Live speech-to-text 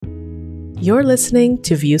You're listening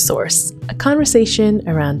to ViewSource, a conversation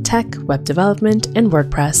around tech, web development, and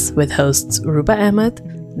WordPress with hosts Ruba Ahmed,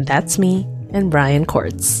 that's me, and Brian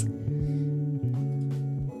Kortz.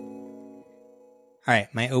 All right,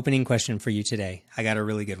 my opening question for you today. I got a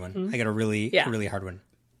really good one. I got a really hard one.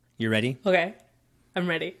 You ready? Okay, I'm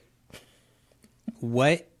ready.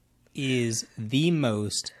 What is the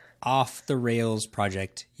most off-the-rails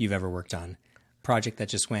project you've ever worked on? Project that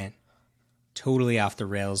just went totally off the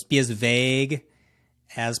rails. Be as vague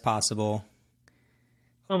as possible.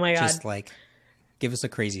 Oh my God. Just like, give us a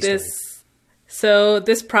crazy story. So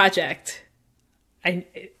this project,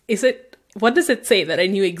 what does it say that I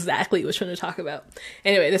knew exactly which one to talk about?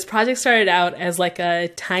 Anyway, this project started out as like a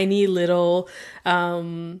tiny little,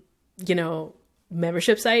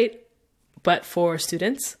 membership site, but for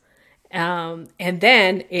students. And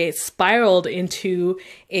then it spiraled into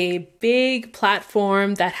a big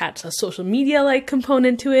platform that had a social media like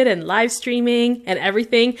component to it and live streaming and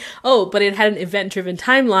everything. Oh, but it had an event driven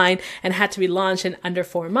timeline and had to be launched in under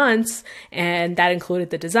 4 months. And that included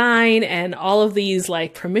the design and all of these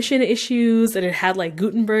like permission issues. And it had like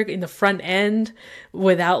Gutenberg in the front end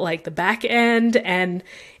without like the back end. And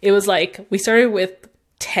it was like, we started with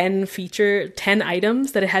 10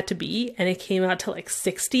 items that it had to be, and it came out to like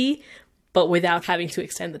 60, but without having to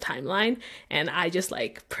extend the timeline. And I just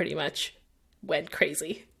like pretty much went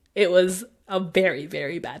crazy. It was a very,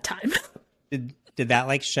 very bad time. Did that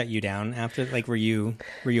like shut you down after? Like, were you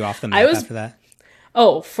off the map after that?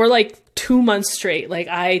 Oh, for like 2 months straight. Like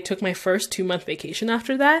I took my first 2-month vacation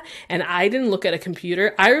after that, and I didn't look at a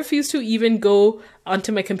computer. I refused to even go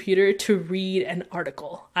onto my computer to read an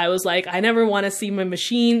article. I was like, I never want to see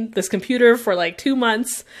this computer for like 2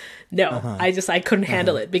 months. No, I couldn't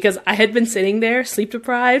handle it because I had been sitting there sleep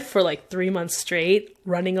deprived for like 3 months straight,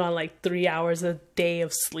 running on like 3 hours a day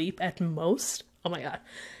of sleep at most. Oh my God.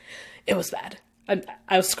 It was bad.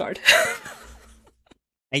 I was scarred.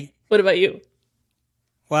 What about you?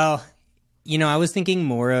 Well, I was thinking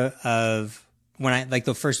more of when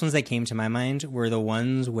the first ones that came to my mind were the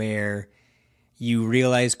ones where you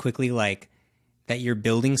realize quickly like that you're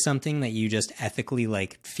building something that you just ethically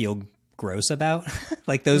like feel gross about.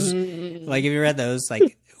 Like those, like have you read those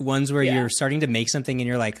like ones where you're starting to make something and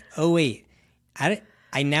you're like, oh wait, I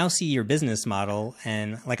now see your business model.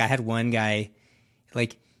 And like I had one guy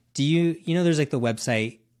like, there's like the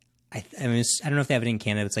website, I don't know if they have it in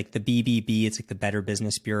Canada. It's like the BBB. It's like the Better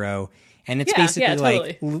Business Bureau. And it's basically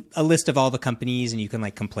like a list of all the companies and you can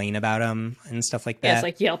like complain about them and stuff like that. Yeah, it's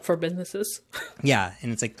like Yelp for businesses. Yeah.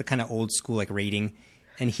 And it's like the kind of old school like rating.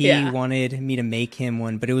 And he wanted me to make him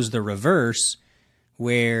one, but it was the reverse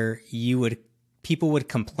where people would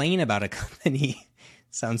complain about a company.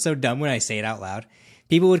 Sounds so dumb when I say it out loud.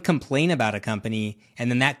 People would complain about a company and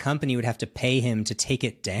then that company would have to pay him to take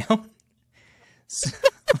it down.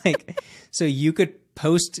 So you could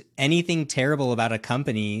post anything terrible about a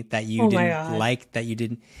company that you didn't like, that you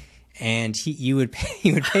didn't, and you would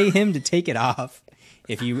pay him to take it off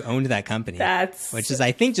if you owned that company. Which is,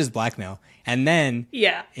 I think, just blackmail. And then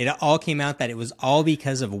it all came out that it was all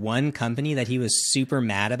because of one company that he was super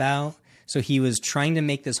mad about. So he was trying to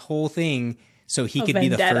make this whole thing so he could be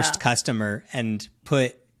the first customer and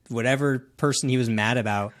put whatever person he was mad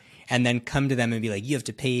about and then come to them and be like, you have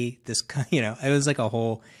to pay this, it was like a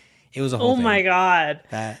whole thing. Oh my God.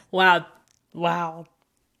 Wow.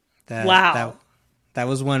 That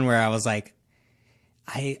was one where I was like,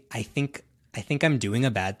 I think I'm doing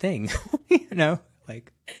a bad thing,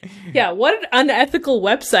 like. Yeah. What an unethical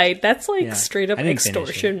website. That's like straight up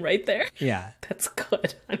extortion right there. Yeah. That's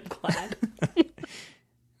good. I'm glad.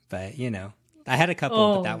 But, I had a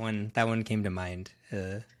couple, but that one came to mind.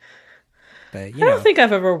 But, I don't think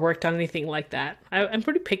I've ever worked on anything like that. I'm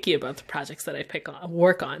pretty picky about the projects that I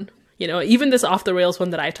work on. Even this off the rails one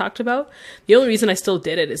that I talked about, the only reason I still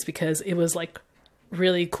did it is because it was like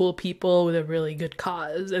really cool people with a really good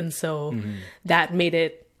cause. And so that made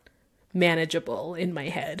it manageable in my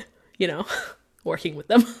head, working with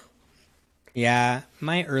them. Yeah.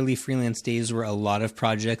 My early freelance days were a lot of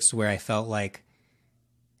projects where I felt like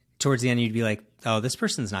towards the end, you'd be like, oh, this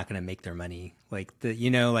person's not going to make their money. Like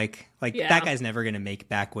that guy's never going to make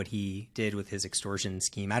back what he did with his extortion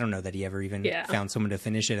scheme. I don't know that he ever even found someone to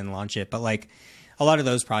finish it and launch it. But like a lot of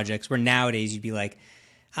those projects where nowadays you'd be like,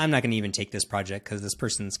 I'm not going to even take this project because this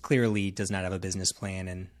person's clearly does not have a business plan.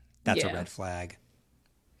 And that's a red flag.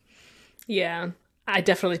 Yeah, I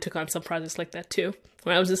definitely took on some projects like that too.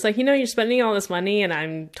 Where I was just like, you're spending all this money and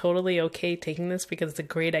I'm totally okay taking this because it's a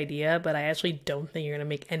great idea, but I actually don't think you're going to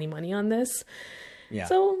make any money on this. Yeah.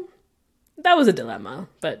 So that was a dilemma.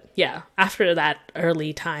 But yeah, after that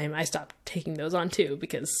early time, I stopped taking those on too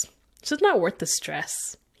because It's just not worth the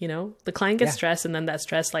stress, you know? The client gets Yeah. stressed, and then that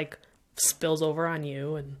stress like spills over on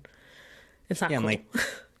you, and it's not Yeah, cool. and like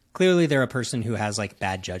clearly they're a person who has like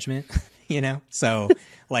bad judgment, you know? So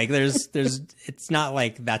like there's it's not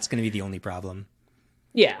like that's going to be the only problem.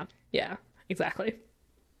 Yeah, yeah, exactly.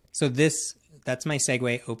 So that's my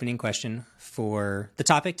segue opening question for the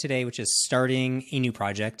topic today, which is starting a new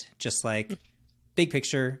project, just like big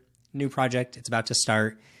picture, new project. It's about to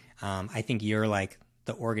start. I think you're like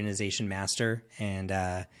the organization master, and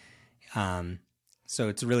so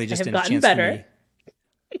it's really just have a gotten chance better.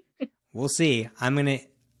 for me. We'll see. I'm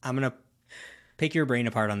gonna pick your brain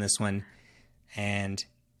apart on this one and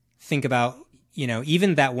think about, you know,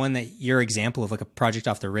 even that one, that your example of like a project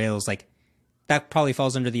off the rails, like that probably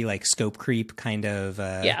falls under the like scope creep kind of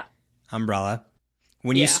Yeah. umbrella.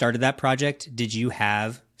 When you Yeah. started that project, did you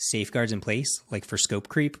have safeguards in place like for scope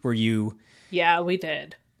creep? Were you Yeah, we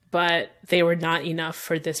did. But they were not enough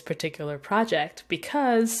for this particular project,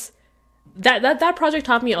 because that project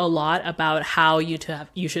taught me a lot about how you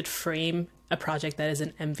should frame a project that is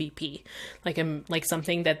an MVP, like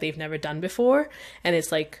something that they've never done before, and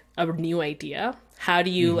it's like a new idea. How do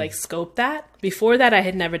you like scope that? Before that, I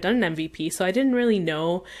had never done an MVP, so I didn't really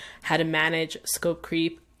know how to manage scope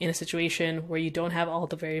creep in a situation where you don't have all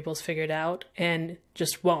the variables figured out, and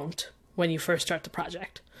just won't when you first start the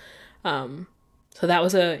project. So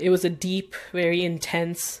it was a deep, very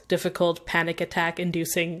intense, difficult, panic attack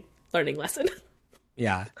inducing learning lesson.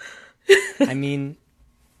 Yeah. I mean,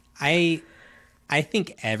 I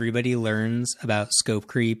think everybody learns about scope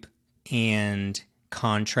creep and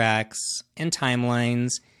contracts and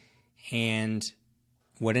timelines and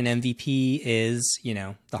what an MVP is, you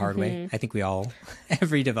know, the hard way. I think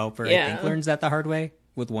every developer, I think, learns that the hard way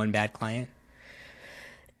with one bad client.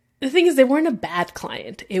 The thing is, they weren't a bad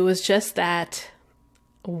client. It was just that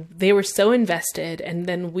they were so invested, and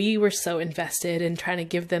then we were so invested in trying to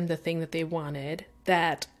give them the thing that they wanted,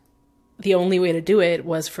 that the only way to do it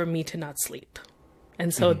was for me to not sleep.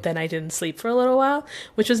 And so then I didn't sleep for a little while,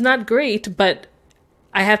 which was not great, but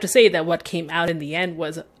I have to say that what came out in the end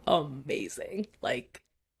was amazing. Like,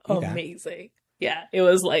 amazing. Yeah, it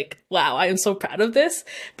was like, wow, I am so proud of this,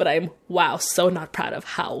 but I'm, wow, so not proud of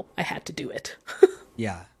how I had to do it.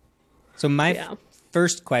 Yeah. So my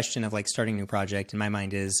first question of like starting a new project in my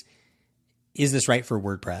mind is this right for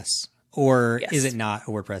WordPress? Or is it not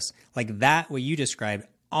a WordPress? Like that, what you described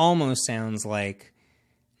almost sounds like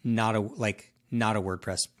not a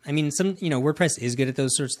WordPress. I mean, WordPress is good at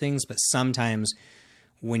those sorts of things, but sometimes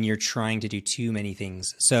when you're trying to do too many things.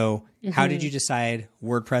 So how did you decide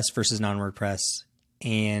WordPress versus non-WordPress?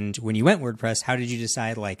 And when you went WordPress, how did you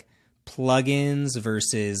decide like plugins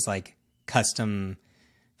versus like custom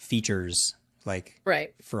features, like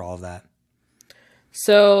for all of that?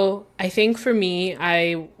 So I think for me,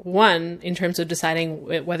 in terms of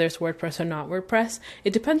deciding whether it's WordPress or not WordPress,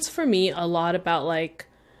 it depends for me a lot about like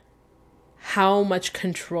how much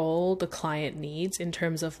control the client needs in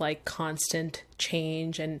terms of like constant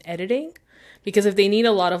change and editing. Because if they need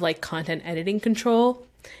a lot of like content editing control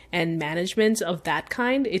and management of that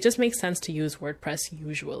kind, it just makes sense to use WordPress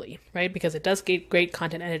usually, right? Because it does get great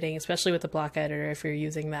content editing, especially with the block editor if you're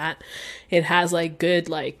using that. It has like good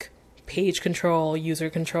like page control, user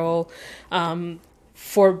control.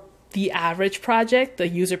 For the average project, the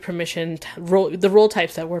user permission, the role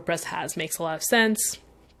types that WordPress has makes a lot of sense.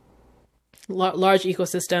 Large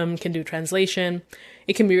ecosystem, can do translation.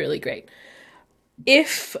 It can be really great.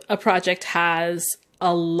 If a project has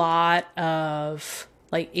a lot of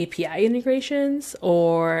like API integrations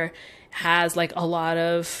or has like a lot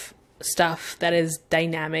of stuff that is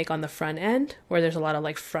dynamic on the front end, where there's a lot of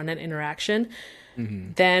like front end interaction,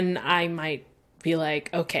 then I might be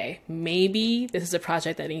like, okay, maybe this is a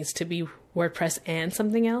project that needs to be WordPress and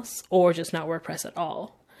something else, or just not WordPress at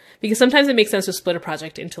all. Because sometimes it makes sense to split a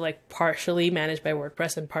project into like partially managed by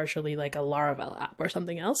WordPress and partially like a Laravel app or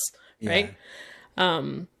something else, right?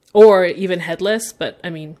 Or even headless. But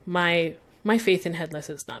I mean, my faith in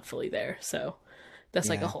headless is not fully there, so that's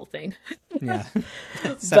like a whole thing. Yeah.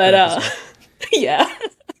 But yeah.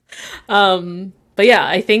 But yeah,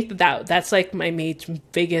 I think that's like my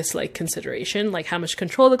biggest like consideration, like how much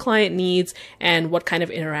control the client needs and what kind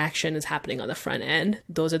of interaction is happening on the front end.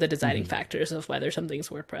 Those are the deciding factors of whether something's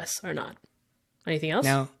WordPress or not. Anything else?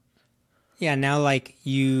 Now like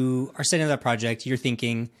you are setting up that project, you're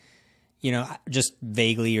thinking, you know, just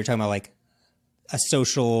vaguely, you're talking about like a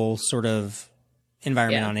social sort of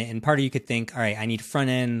environment on it. And part of you could think, all right, I need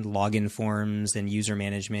front end login forms and user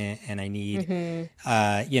management. And I need,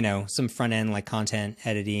 some front end like content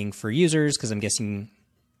editing for users. Cause I'm guessing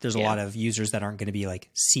there's a lot of users that aren't going to be like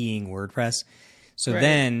seeing WordPress. So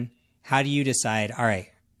then how do you decide, all right,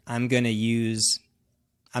 I'm going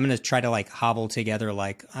to try to like hobble together,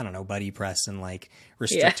 like, I don't know, BuddyPress and like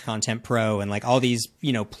Restrict Content Pro and like all these,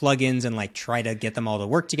 plugins and like try to get them all to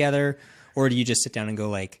work together? Or do you just sit down and go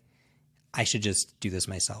like, I should just do this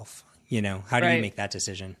myself? How do you make that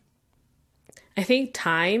decision? I think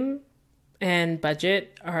time and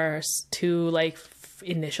budget are two like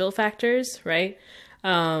initial factors, right?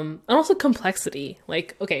 And also complexity.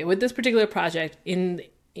 Like, okay, with this particular project,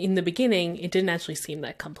 in the beginning, it didn't actually seem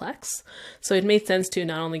that complex. So it made sense to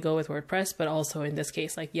not only go with WordPress, but also in this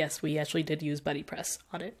case, like, yes, we actually did use BuddyPress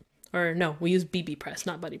on it. Or no, we use BBPress,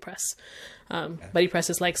 not BuddyPress. BuddyPress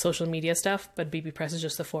is like social media stuff, but BBPress is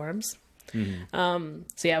just the forums. Mm-hmm.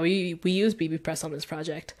 So yeah, we use BBPress on this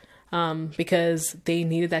project because they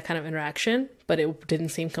needed that kind of interaction, but it didn't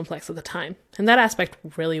seem complex at the time. And that aspect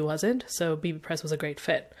really wasn't. So BBPress was a great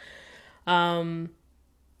fit.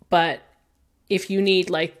 But if you need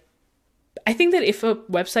like, I think that if a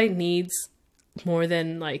website needs more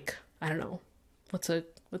than like, I don't know, what's a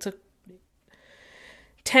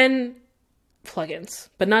 10 plugins,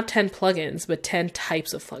 but not 10 plugins, but 10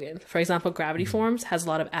 types of plugins. For example, Gravity Forms has a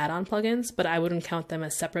lot of add-on plugins, but I wouldn't count them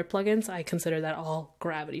as separate plugins. I consider that all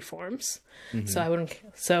Gravity Forms.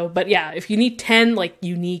 But yeah, if you need 10 like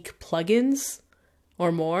unique plugins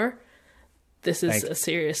or more, this is like a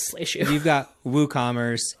serious issue. You've got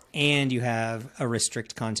WooCommerce, and you have a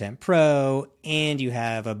Restrict Content Pro, and you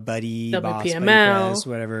have a WPML, BuddyPress,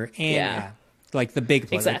 whatever. And like the big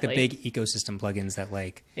plugins, like the big ecosystem plugins that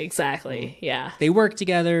like they work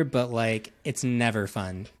together, but like it's never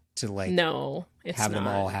fun to like have them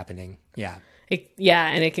all happening. And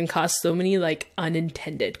it can cause so many like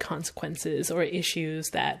unintended consequences or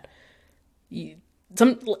issues that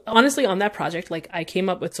honestly on that project, like I came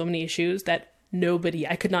up with so many issues that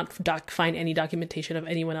I could not find any documentation of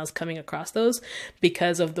anyone else coming across those,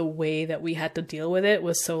 because of the way that we had to deal with it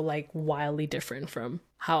was so like wildly different from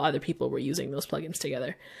how other people were using those plugins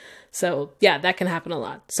together. So yeah, that can happen a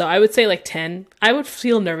lot. So I would say like 10. I would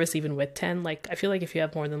feel nervous even with 10. Like I feel like if you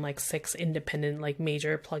have more than like 6 independent like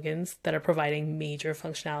major plugins that are providing major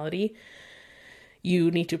functionality, you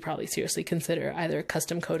need to probably seriously consider either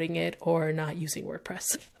custom coding it or not using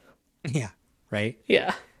WordPress. Yeah. Right.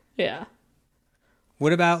 Yeah.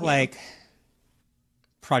 What about like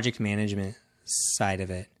project management side of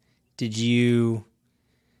it? Did you,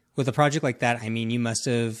 with a project like that, I mean, you must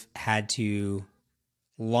have had to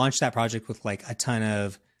launch that project with like a ton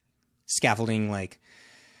of scaffolding, like,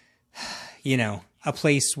 a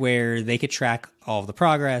place where they could track all of the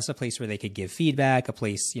progress, a place where they could give feedback, a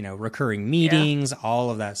place, recurring meetings, all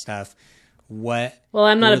of that stuff. Well,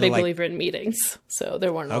 I'm not a big believer in meetings, so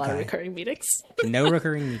there weren't a lot of recurring meetings. No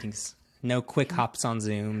recurring meetings. No quick hops on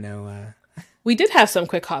Zoom. We did have some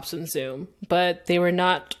quick hops on Zoom, but they were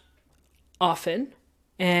not often.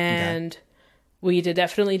 And we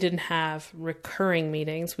definitely didn't have recurring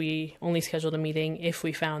meetings. We only scheduled a meeting if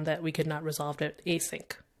we found that we could not resolve it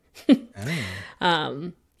async.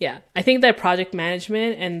 I think that project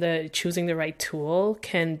management and the choosing the right tool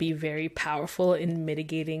can be very powerful in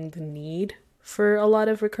mitigating the need for a lot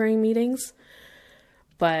of recurring meetings.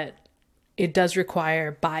 But it does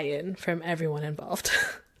require buy-in from everyone involved.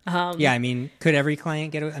 I mean, could every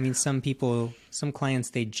client get some clients,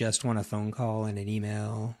 they just want a phone call and an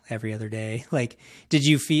email every other day. Like, do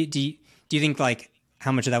you think like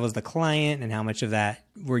how much of that was the client and how much of that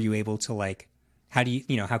were you able to like, how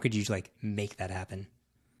could you like make that happen?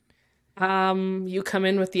 You come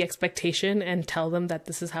in with the expectation and tell them that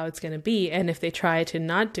this is how it's going to be. And if they try to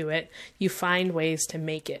not do it, you find ways to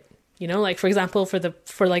make it. Like for example, for the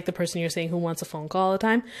person you're saying who wants a phone call all the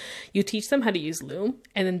time, you teach them how to use Loom,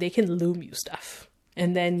 and then they can Loom you stuff.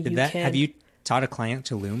 And then have you taught a client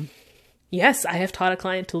to Loom? Yes, I have taught a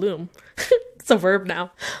client to Loom. It's a verb now.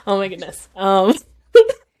 Oh my goodness.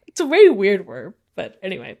 It's a very weird verb, but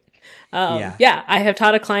anyway. I have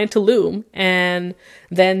taught a client to Loom, and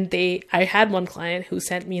then I had one client who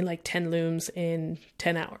sent me like 10 Looms in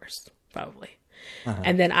 10 hours, probably.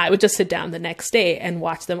 And then I would just sit down the next day and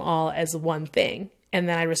watch them all as one thing. And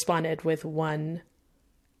then I responded with one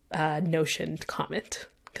Notion comment,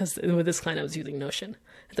 because with this client I was using Notion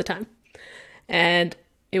at the time. And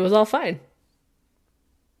it was all fine.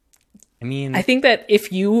 I mean, I think that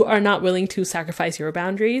if you are not willing to sacrifice your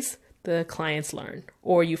boundaries, the clients learn,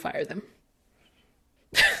 or you fire them.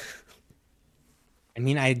 I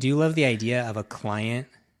mean, I do love the idea of a client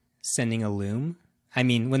sending a Loom. I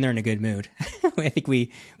mean, when they're in a good mood. I think we've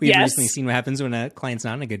recently seen what happens when a client's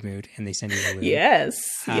not in a good mood and they send you a Loom.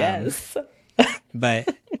 Yes. But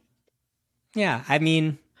yeah, I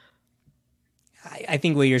mean, I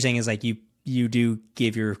think what you're saying is like you you do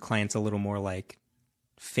give your clients a little more like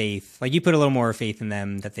faith, like you put a little more faith in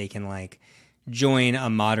them that they can like join a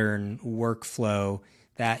modern workflow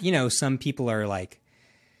that, you know, some people are like,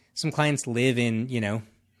 some clients live in, you know,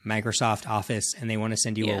 Microsoft Office and they want to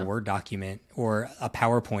send you a Word document or a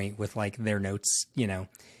PowerPoint with like their notes, you know,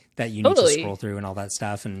 that you need to scroll through and all that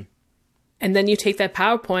stuff. And then you take that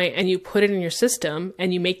PowerPoint and you put it in your system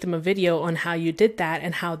and you make them a video on how you did that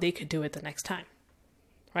and how they could do it the next time.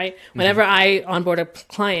 Right? Whenever I onboard a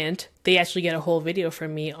client, they actually get a whole video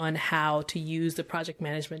from me on how to use the project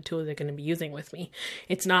management tool they're going to be using with me.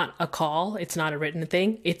 It's not a call. It's not a written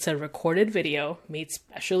thing. It's a recorded video made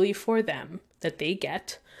specially for them that they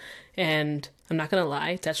get. And I'm not going to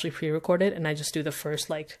lie, it's actually pre-recorded. And I just do the first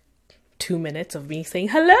like 2 minutes of me saying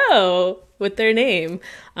hello with their name.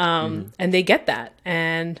 And they get that.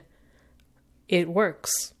 And it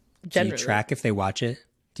works generally. Do you track if they watch it?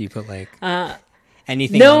 Do you put like...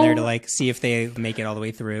 anything on there to like see if they make it all the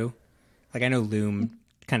way through? Like I know Loom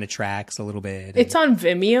kind of tracks a little bit. It's on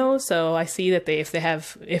Vimeo, so I see that if it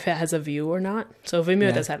has a view or not. So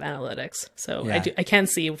Vimeo does have analytics, so I can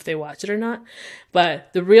see if they watch it or not.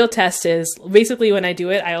 But the real test is basically when I do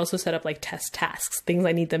it, I also set up like test tasks, things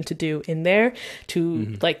I need them to do in there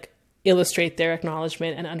to like illustrate their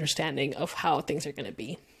acknowledgement and understanding of how things are going to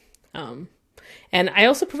be. And I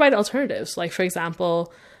also provide alternatives, like for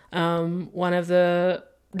example. One of the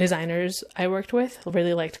designers I worked with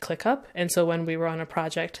really liked ClickUp. And so when we were on a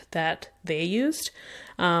project that they used,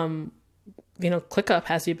 ClickUp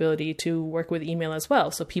has the ability to work with email as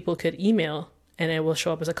well. So people could email and it will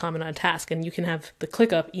show up as a comment on a task. And you can have the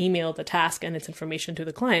ClickUp email the task and its information to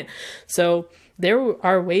the client. So there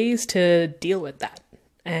are ways to deal with that.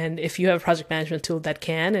 And if you have a project management tool that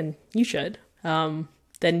can, and you should,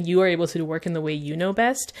 then you are able to work in the way you know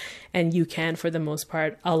best. And you can, for the most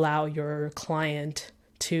part, allow your client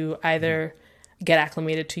to either get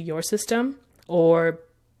acclimated to your system or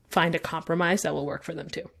find a compromise that will work for them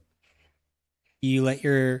too.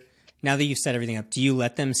 Now that you've set everything up, do you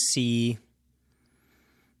let them see,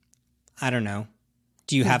 I don't know,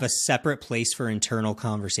 do you have a separate place for internal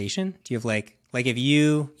conversation? Do you have like if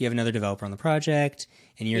you have another developer on the project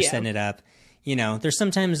and you're setting it up, you know, there's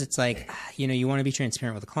sometimes it's like, you know, you want to be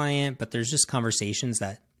transparent with a client, but there's just conversations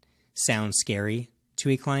that sound scary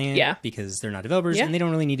to a client because they're not developers and they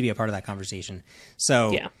don't really need to be a part of that conversation.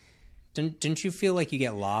 So don't you feel like you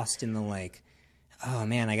get lost in the like, oh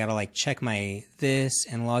man, I got to like check my this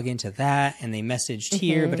and log into that. And they messaged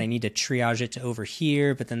here, but I need to triage it to over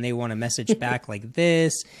here. But then they want to message back like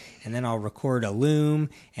this. And then I'll record a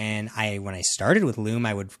Loom. And when I started with Loom,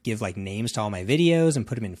 I would give like names to all my videos and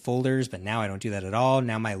put them in folders. But now I don't do that at all.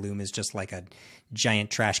 Now my Loom is just like a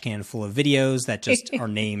giant trash can full of videos that just are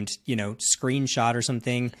named, you know, screenshot or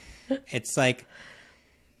something. It's like,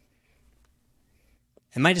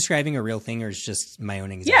 am I describing a real thing or is just my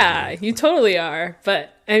own anxiety? Yeah, you totally are.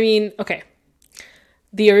 But I mean, okay.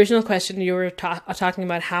 The original question you were talking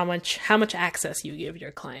about how much access you give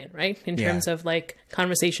your client, right? In terms of like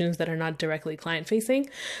conversations that are not directly client facing.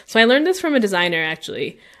 So I learned this from a designer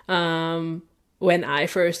actually, when I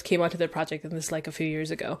first came onto their project, and this is like a few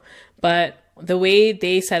years ago. But the way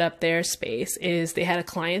they set up their space is they had a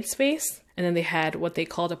client space. And then they had what they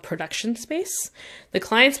called a production space. The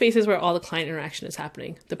client space is where all the client interaction is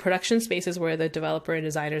happening. The production space is where the developer and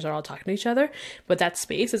designers are all talking to each other. But that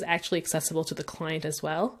space is actually accessible to the client as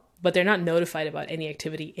well. But they're not notified about any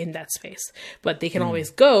activity in that space. But they can always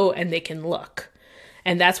go and they can look.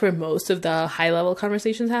 And that's where most of the high level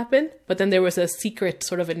conversations happen. But then there was a secret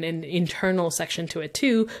sort of an internal section to it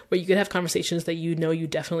too, where you could have conversations that you know you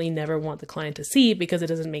definitely never want the client to see because it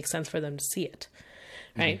doesn't make sense for them to see it.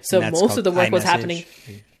 Right. So most of the work was happening.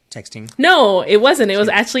 Texting. No, it wasn't. It was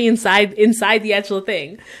actually inside the actual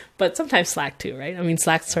thing. But sometimes Slack too, right? I mean,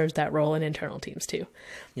 Slack serves that role in internal teams too.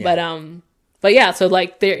 Yeah. But yeah, so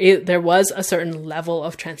like there was a certain level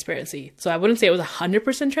of transparency. So I wouldn't say it was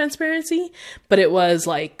 100% transparency, but it was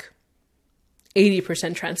like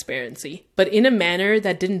 80% transparency, but in a manner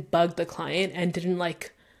that didn't bug the client and didn't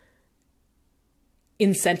like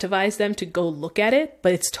incentivize them to go look at it,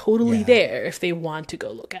 but it's totally there if they want to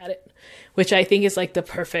go look at it, which I think is like the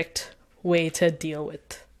perfect way to deal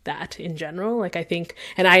with that in general. Like I think,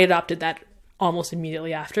 and I adopted that almost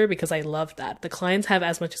immediately after because I loved that. The clients have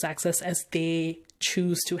as much access as they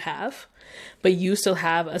choose to have, but you still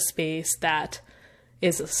have a space that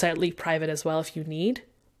is slightly private as well if you need.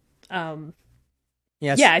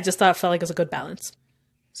 Yeah, I just thought it felt like it was a good balance.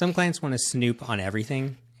 Some clients want to snoop on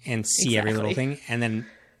everything and see every little thing. And then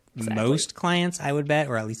most clients, I would bet,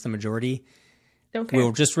 or at least the majority,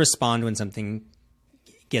 will just respond when something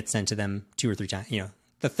gets sent to them 2 or 3 times, you know,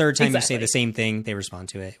 the third time you say Exactly. the same thing, they respond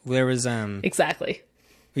to it. There was Exactly.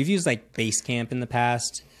 we've used like Basecamp in the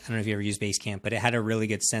past. I don't know if you ever used Basecamp, but it had a really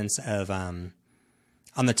good sense of on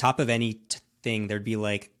the top of any thing there'd be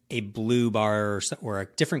like a blue bar or a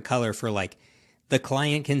different color for like the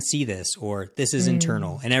client can see this or this is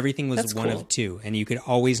internal, and everything was That's one cool. of two, and you could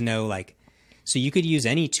always know like, so you could use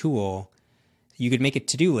any tool. You could make a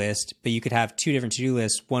to-do list, but you could have two different to-do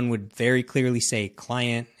lists. One would very clearly say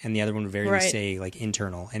client and the other one would very Right. say like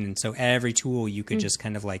internal. And so every tool you could just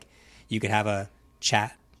kind of like, you could have a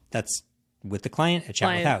chat that's with the client, a chat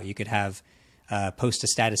Client. without. You could have post a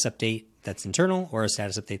status update that's internal or a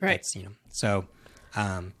status update Right. that's, so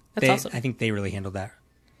That's they, awesome. I think they really handled that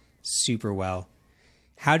super well.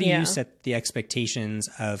 How do Yeah. you set the expectations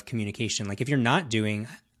of communication? Like if you're not doing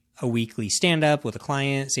a weekly stand-up with a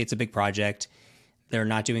client, say it's a big project, they're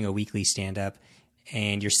not doing a weekly stand-up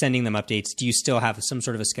and you're sending them updates, do you still have some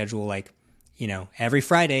sort of a schedule like, every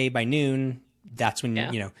Friday by noon, that's when,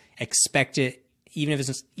 Yeah. expect it, even if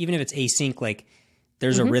it's async, like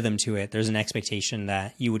there's a rhythm to it. There's an expectation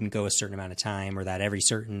that you wouldn't go a certain amount of time or that every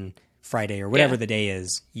certain Friday or whatever Yeah. the day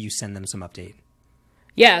is, you send them some update.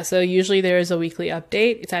 Yeah, so usually there is a weekly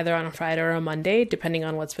update. It's either on a Friday or a Monday, depending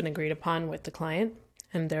on what's been agreed upon with the client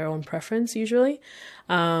and their own preference usually.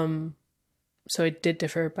 So it did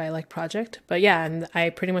differ by like project. But yeah, and I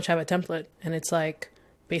pretty much have a template, and it's like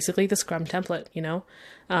basically the Scrum template,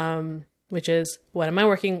 which is what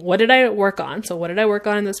did I work on? So what did I work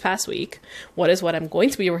on in this past week? What is what I'm going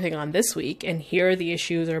to be working on this week? And here are the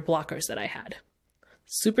issues or blockers that I had.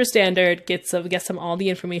 Super standard, gets them all the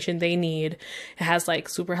information they need. It has like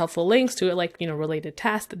super helpful links to it, like, related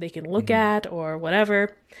tasks that they can look at or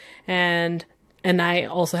whatever. And I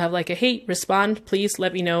also have like hey, respond, please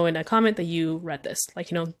let me know in a comment that you read this. Like,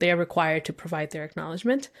 they are required to provide their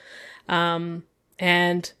acknowledgement. And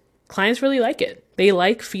clients really like it. They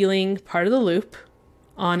like feeling part of the loop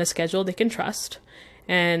on a schedule they can trust.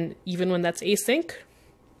 And even when that's async,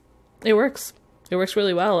 it works. It works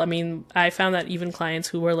really well. I mean, I found that even clients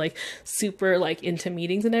who were like super like into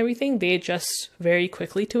meetings and everything, they adjust very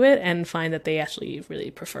quickly to it and find that they actually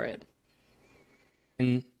really prefer it.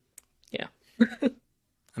 And Yeah.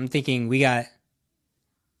 I'm thinking we got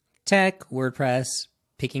tech, WordPress,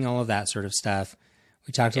 picking all of that sort of stuff.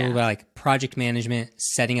 We talked a little about like project management,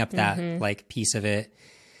 setting up that like piece of it,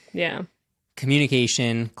 Yeah.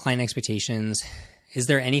 communication, client expectations. Is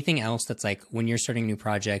there anything else that's like when you're starting a new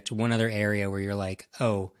project, one other area where you're like,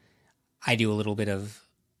 oh, I do a little bit of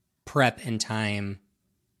prep and time?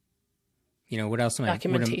 What else am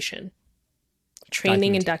Documentation.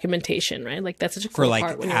 Training and documentation, right? Like that's such a cool for like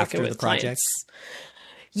part when you're after working the with project? clients.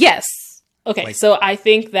 Yes. Okay. Like- So I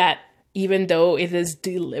think that even though it is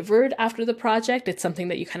delivered after the project, it's something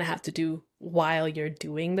that you kind of have to do while you're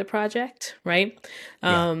doing the project, right?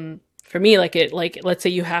 Yeah. For me, let's say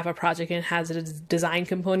you have a project and it has a design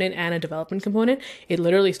component and a development component. It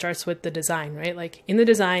literally starts with the design, right? Like in the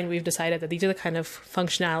design, we've decided that these are the kind of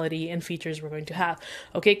functionality and features we're going to have.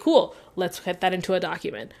 Okay, cool. Let's get that into a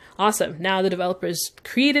document. Awesome. Now the developers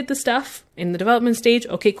created the stuff in the development stage.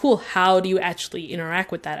 Okay, cool. How do you actually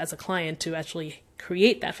interact with that as a client to actually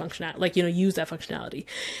create that functionality, use that functionality?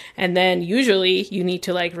 And then usually you need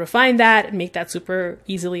to refine that and make that super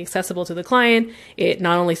easily accessible to the client. It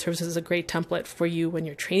not only serves as a great template for you when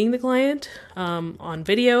you're training the client on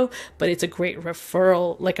video, but it's a great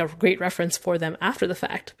referral, like a great reference for them after the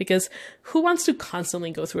fact, because who wants to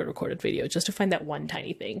constantly go through a recorded video just to find that one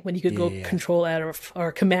tiny thing when you could go Control F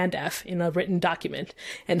or Command F in a written document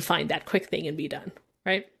and find that quick thing and be done,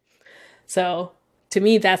 right? So to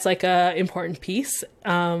me, that's like a important piece.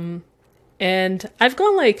 And I've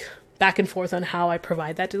gone back and forth on how I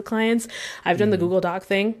provide that to the clients. I've done the Google Doc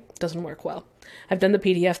thing, doesn't work well. I've done the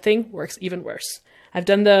PDF thing, works even worse. I've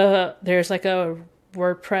done there's a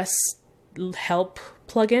WordPress help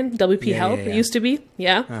plugin, WP Help, it used to be.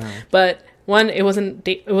 But one, it wasn't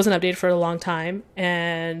updated for a long time.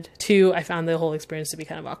 And two, I found the whole experience to be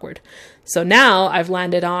kind of awkward. So now I've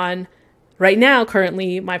landed on, right now,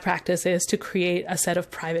 currently, my practice is to create a set of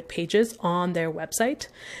private pages on their website,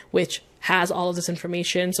 which has all of this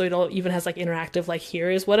information. So it even has interactive, here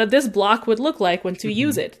is what this block would look like once you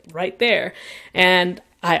use it right there. And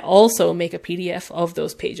I also make a PDF of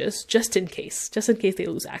those pages just in case they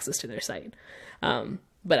lose access to their site.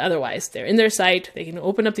 But otherwise, they're in their site. They can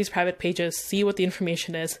open up these private pages, see what the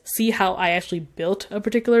information is, see how I actually built a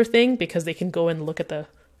particular thing, because they can go and look at the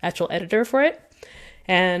actual editor for it.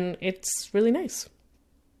 And it's really nice.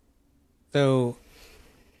 So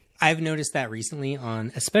I've noticed that recently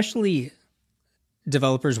on especially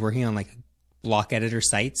developers working on block editor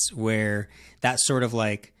sites, where that sort of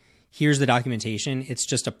here's the documentation. It's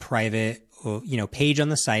just a private, page on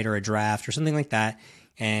the site or a draft or something like that.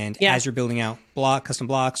 And as you're building out custom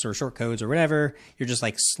blocks or short codes or whatever, you're just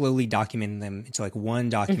like slowly documenting them into like one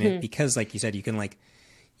document because like you said, you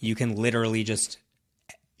can literally just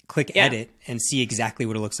click edit and see exactly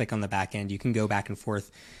what it looks like on the back end. You can go back and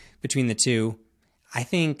forth between the two. I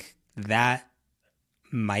think that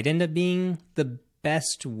might end up being the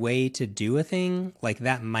best way to do a thing. Like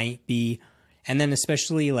that might be, and then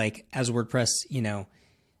especially like as WordPress,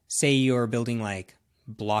 say you're building like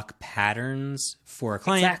block patterns for a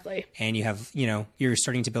client and you have, you're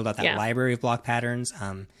starting to build out that library of block patterns.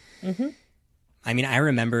 I mean, I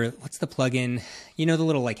remember, what's the plugin, the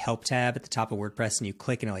little like help tab at the top of WordPress and you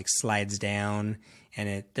click and it like slides down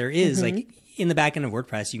and there is like in the back end of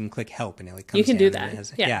WordPress, you can click help and it like comes You can down do that. and it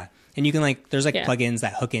has, and you can like, there's like plugins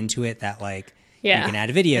that hook into it that like, you can add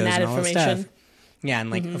videos and all that stuff. Yeah.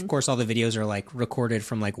 And like, of course, all the videos are like recorded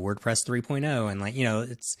from like WordPress 3.0 and like,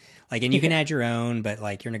 it's like, and you can add your own, but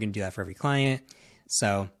like, you're not going to do that for every client.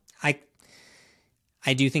 So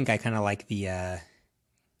I do think I kind of like the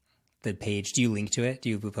page. Do you link to it? Do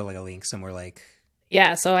you put like a link somewhere like?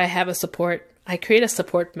 Yeah. So I have I create a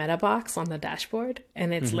support meta box on the dashboard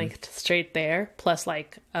and it's linked straight there. Plus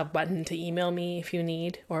like a button to email me if you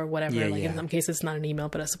need or whatever. In some cases, it's not an email,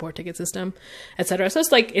 but a support ticket system, etc. So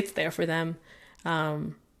it's like, it's there for them.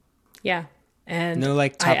 And no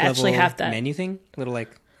like top I actually level have that menu thing, little like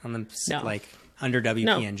on the like under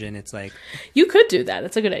WP Engine. It's like you could do that.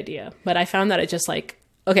 That's a good idea, but I found that it just like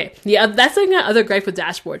that's like another gripe with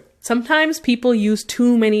dashboard. Sometimes people use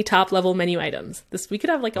too many top level menu items. We could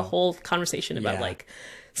have like a whole conversation about like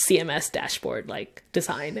CMS dashboard like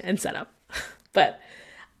design and setup, but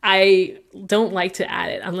I don't like to add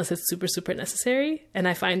it unless it's super, super necessary. And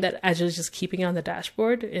I find that actually just keeping it on the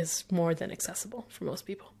dashboard is more than accessible for most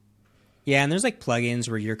people. Yeah. And there's like plugins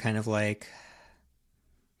where you're kind of like,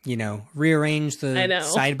 rearrange the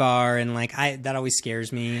sidebar and like, that always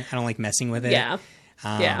scares me. I don't like messing with it. Yeah.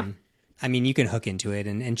 I mean, you can hook into it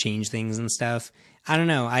and change things and stuff. I don't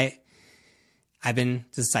know. I've been,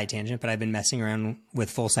 this is a side tangent, but I've been messing around with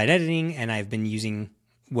full site editing and I've been using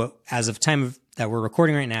as of time that we're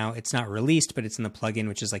recording right now, it's not released, but it's in the plugin,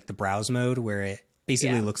 which is like the browse mode where it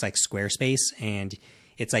basically looks like Squarespace and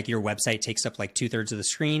it's like your website takes up like 2/3 of the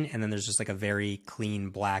screen. And then there's just like a very clean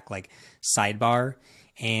black, like sidebar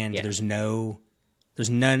and there's none, there's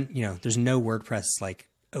no WordPress like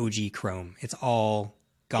OG Chrome. It's all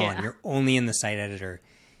gone. You're only in the site editor.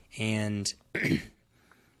 And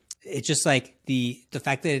it's just like the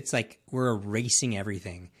fact that it's like, we're erasing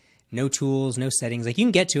everything. No tools, no settings. Like you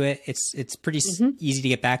can get to it. It's pretty easy to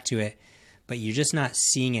get back to it, but you're just not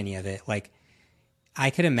seeing any of it. Like I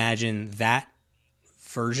could imagine that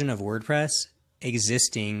version of WordPress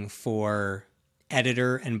existing for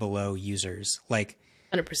editor and below users. Like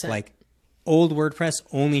 100%. Like old WordPress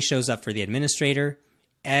only shows up for the administrator.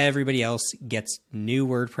 Everybody else gets new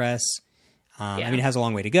WordPress. I mean, it has a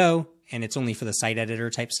long way to go and it's only for the site editor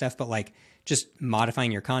type stuff, but like just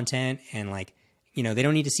modifying your content and like, they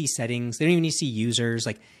don't need to see settings. They don't even need to see users.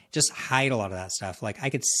 Like just hide a lot of that stuff. Like I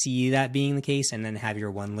could see that being the case and then have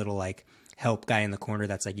your one little like help guy in the corner.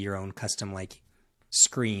 That's like your own custom, like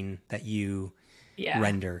screen that you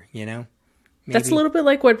render, Maybe. That's a little bit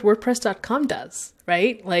like what WordPress.com does,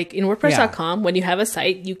 right? Like in WordPress.com, when you have a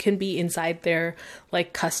site, you can be inside their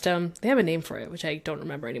like custom, they have a name for it, which I don't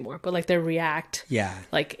remember anymore, but like their React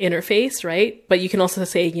like interface, right? But you can also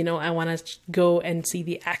say, I want to go and see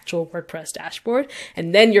the actual WordPress dashboard.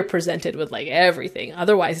 And then you're presented with like everything.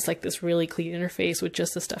 Otherwise, it's like this really clean interface with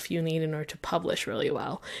just the stuff you need in order to publish really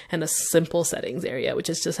well. And a simple settings area, which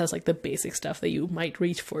just has like the basic stuff that you might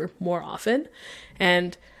reach for more often.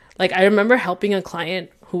 And like, I remember helping a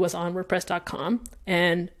client who was on WordPress.com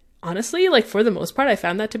and honestly, like for the most part, I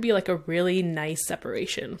found that to be like a really nice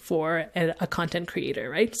separation for a content creator,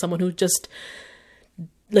 right? Someone who just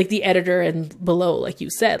like the editor and below, like you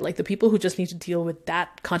said, like the people who just need to deal with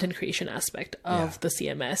that content creation aspect of the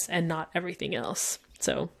CMS and not everything else.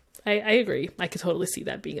 So I agree. I could totally see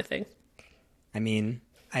that being a thing. I mean,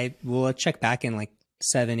 I will check back in like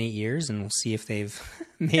 7-8 years and we'll see if they've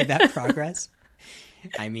made that progress.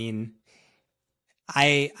 I mean,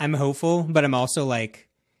 I'm hopeful, but I'm also like,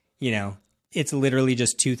 it's literally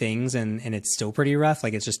just two things and it's still pretty rough.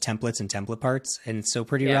 Like it's just templates and template parts and it's still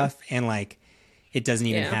pretty rough. And like, it doesn't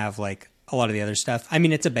even have like a lot of the other stuff. I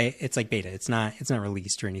mean, it's like beta. It's not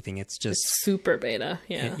released or anything. It's just super beta.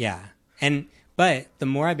 Yeah. But the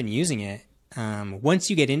more I've been using it, once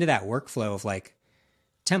you get into that workflow of like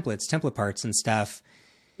templates, template parts and stuff,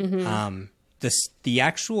 the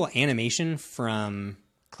actual animation from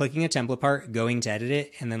clicking a template part, going to edit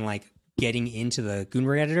it, and then like getting into the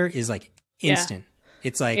Gutenberg editor is like instant.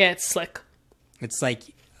 It's like, yeah, it's slick. It's like,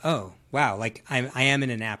 oh wow, like I am in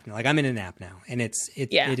an app now. Like I'm in an app now, and it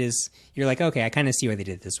is. You're like, okay, I kind of see why they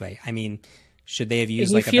did it this way. I mean, should they have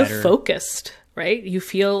used like a better? You feel focused, right? You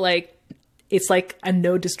feel like it's like a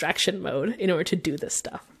no distraction mode in order to do this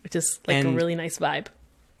stuff, which is like a really nice vibe.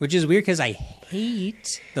 Which is weird because I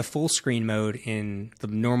hate the full screen mode in the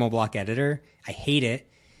normal block editor. I hate it.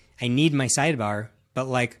 I need my sidebar, but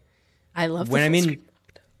like I love when I'm in. Mode.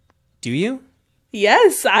 Do you?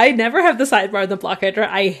 Yes, I never have the sidebar in the block editor.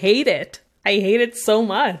 I hate it. I hate it so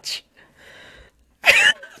much.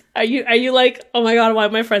 Are you like, oh my god, why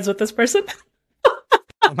am I friends with this person?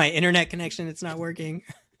 My internet connection, it's not working.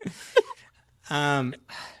 I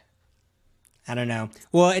don't know.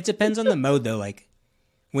 Well, it depends on the mode though. Like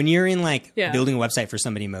when you're in like building a website for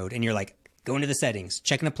somebody mode and you're like going to the settings,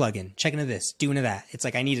 checking a plugin, checking to this, doing to that. It's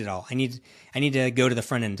like I need it all. I need to go to the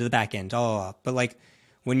front end, to the back end, all. But like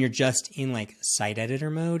when you're just in like site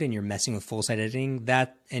editor mode and you're messing with full site editing,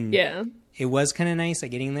 it was kind of nice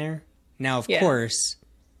like getting there. Now, of course,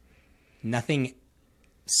 nothing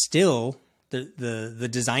still the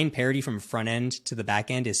design parity from front end to the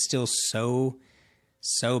back end is still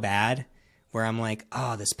so bad where I'm like,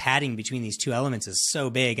 oh, this padding between these two elements is so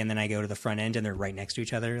big. And then I go to the front end and they're right next to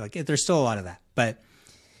each other. Like there's still a lot of that, but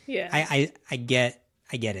I get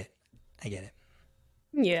it.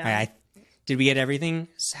 Yeah. Did we get everything?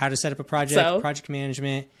 How to set up a project, project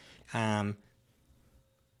management, I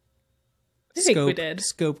think we did.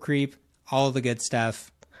 Scope creep, all the good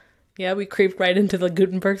stuff. Yeah, we creeped right into the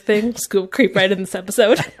Gutenberg thing. Scope creep right in this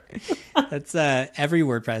episode. That's every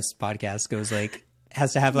WordPress podcast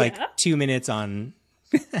has to have 2 minutes on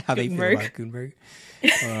how they feel about Gutenberg.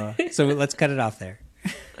 So let's cut it off there.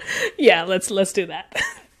 Yeah, let's do that.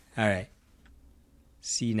 All right.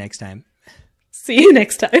 See you next time.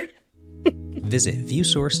 Visit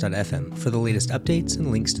viewsource.fm for the latest updates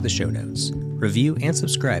and links to the show notes. Review and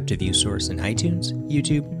subscribe to ViewSource in iTunes,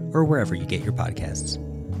 YouTube, or wherever you get your podcasts.